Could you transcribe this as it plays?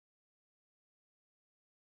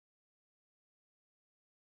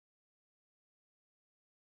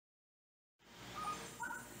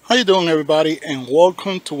How you doing, everybody, and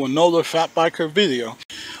welcome to another Fat Biker video.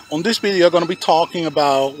 On this video I'm going to be talking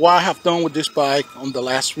about what I have done with this bike on the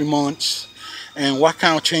last 3 months and what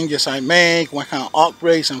kind of changes I make, what kind of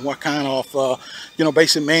upgrades, and what kind of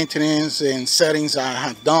basic maintenance and settings I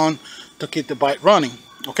have done to keep the bike running.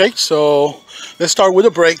 Okay, so let's start with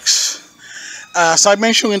the brakes. As I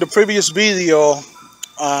mentioned in the previous video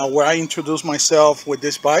where I introduced myself with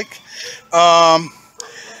this bike,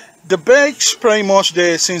 the brakes pretty much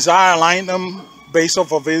there, since I aligned them based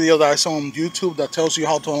off a video that I saw on YouTube that tells you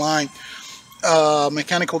how to align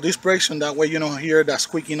mechanical disc brakes, and that way you don't hear that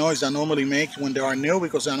squeaky noise that normally make when they are new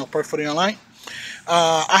because they're not perfectly aligned.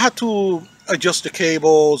 I had to adjust the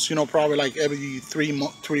cables, probably like every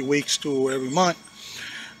 3 weeks to every month,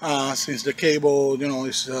 since the cable,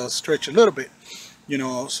 is stretched a little bit,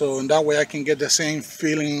 so in that way I can get the same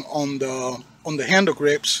feeling on the handle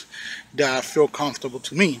grips that feel comfortable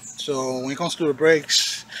to me. So when it comes to the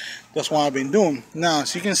brakes, that's what I've been doing. Now,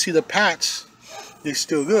 as you can see, the pads, they're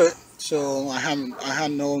still good, so I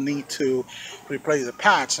had no need to replace the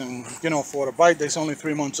pads. And for the bike that's only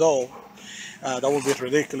 3 months old, that would be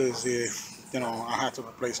ridiculous if I had to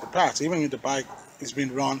replace the pads, even if the bike has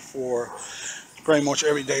been run for pretty much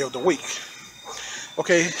every day of the week.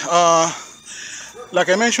 Okay, like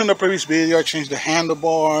I mentioned in the previous video, I changed the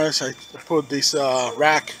handlebars. I put this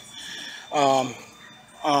rack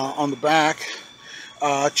on the back.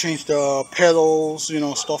 I changed the pedals,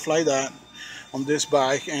 stuff like that on this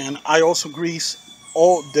bike. And I also greased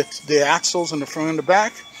all the axles in the front and the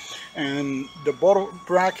back, and the bottom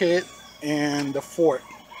bracket and the fork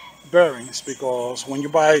bearings, because when you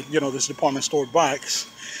buy this department store bikes,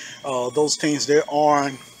 those things, they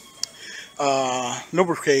aren't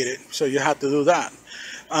lubricated, so you have to do that.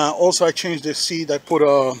 Also, I changed the seat. I put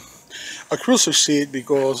a cruiser seat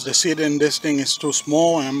because the seat in this thing is too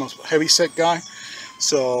small, and I'm a heavy set guy,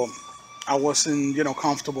 so I wasn't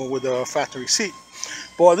comfortable with the factory seat.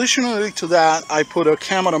 But additionally to that, I put a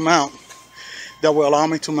camera mount that will allow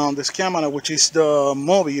me to mount this camera, which is the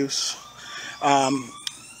Mongoose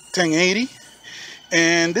 1080.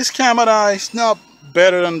 And this camera is not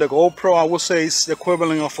better than the GoPro. I would say it's the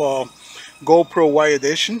equivalent of a GoPro White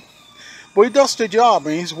Edition, but it does the job,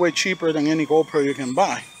 and it's way cheaper than any GoPro you can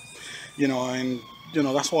buy. And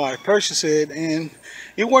that's why I purchased it, and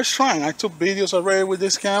it works fine. I took videos already with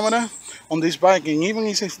this camera on this bike, and even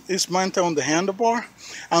if it's mounted on the handlebar,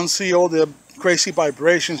 I don't see all the crazy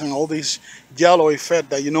vibrations and all this yellow effect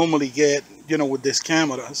that you normally get with these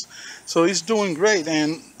cameras. So it's doing great.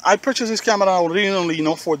 And I purchased this camera originally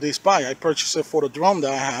not for this bike. I purchased it for the drone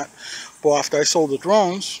that I had, but after I sold the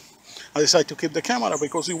drones, I decided to keep the camera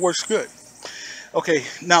because it works good. Okay,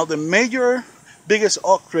 now the biggest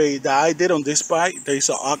upgrade that I did on this bike, there is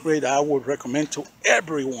an upgrade that I would recommend to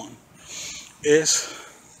everyone, is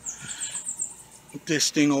this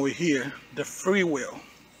thing over here, the freewheel.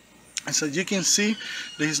 And so you can see,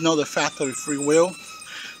 this is not the factory freewheel.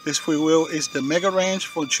 This freewheel is the Megarange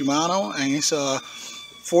from Shimano, and it's a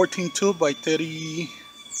 14 tooth by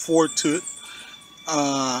 34 tooth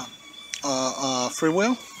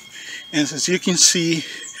freewheel. And as you can see,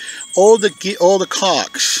 all the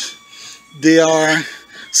cogs, they are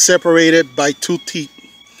separated by 2 teeth,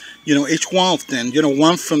 each one of them,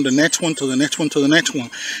 one from the next one to the next one to the next one.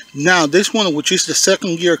 Now this one, which is the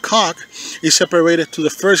second gear cog, is separated to the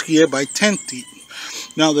first gear by 10 teeth.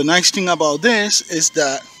 Now the nice thing about this is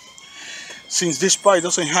that since this bike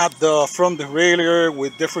doesn't have the front derailleur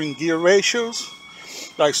with different gear ratios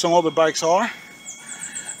like some other bikes are,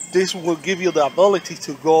 this will give you the ability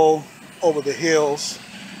to go over the hills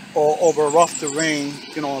or over rough terrain,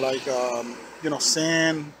 like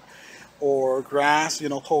sand or grass,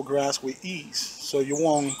 tall grass, with ease. So you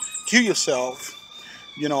won't kill yourself,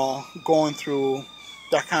 going through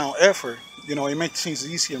that kind of effort. It makes things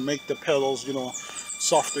easier, make the pedals,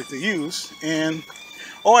 softer to use. And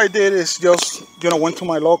all I did is just, went to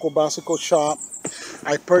my local bicycle shop.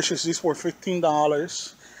 I purchased this for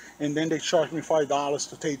 $15, and then they charged me $5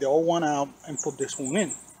 to take the old one out and put this one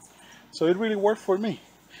in. So it really worked for me.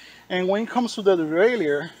 And when it comes to the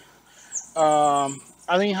derailleur, I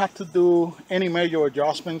didn't have to do any major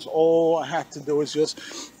adjustments. All I had to do is just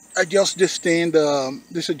adjust this thing,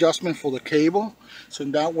 this adjustment for the cable, so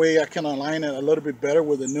in that way I can align it a little bit better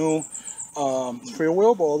with the new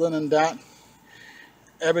freewheel. But other than that,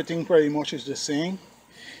 everything pretty much is the same.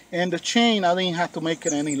 And the chain, I didn't have to make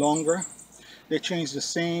it any longer. They changed the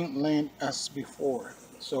same length as before,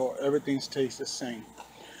 so everything stays the same.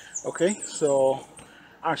 Okay, so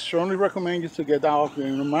I strongly recommend you to get that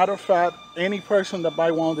upgrade. No matter of fact, any person that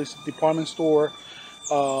buy one of these department store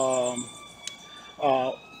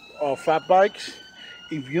fat bikes,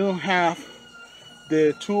 if you don't have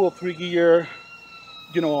the 2 or 3 gear,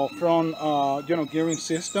 front, gearing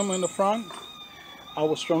system in the front, I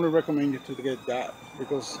would strongly recommend you to get that,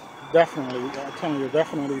 because definitely, I'm telling you,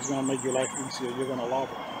 definitely it's gonna make your life easier. You're gonna love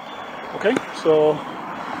it. Okay, so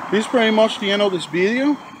this is pretty much the end of this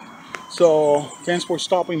video. So thanks for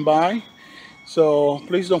stopping by. So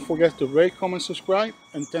please don't forget to rate, comment, subscribe,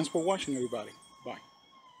 and thanks for watching, everybody.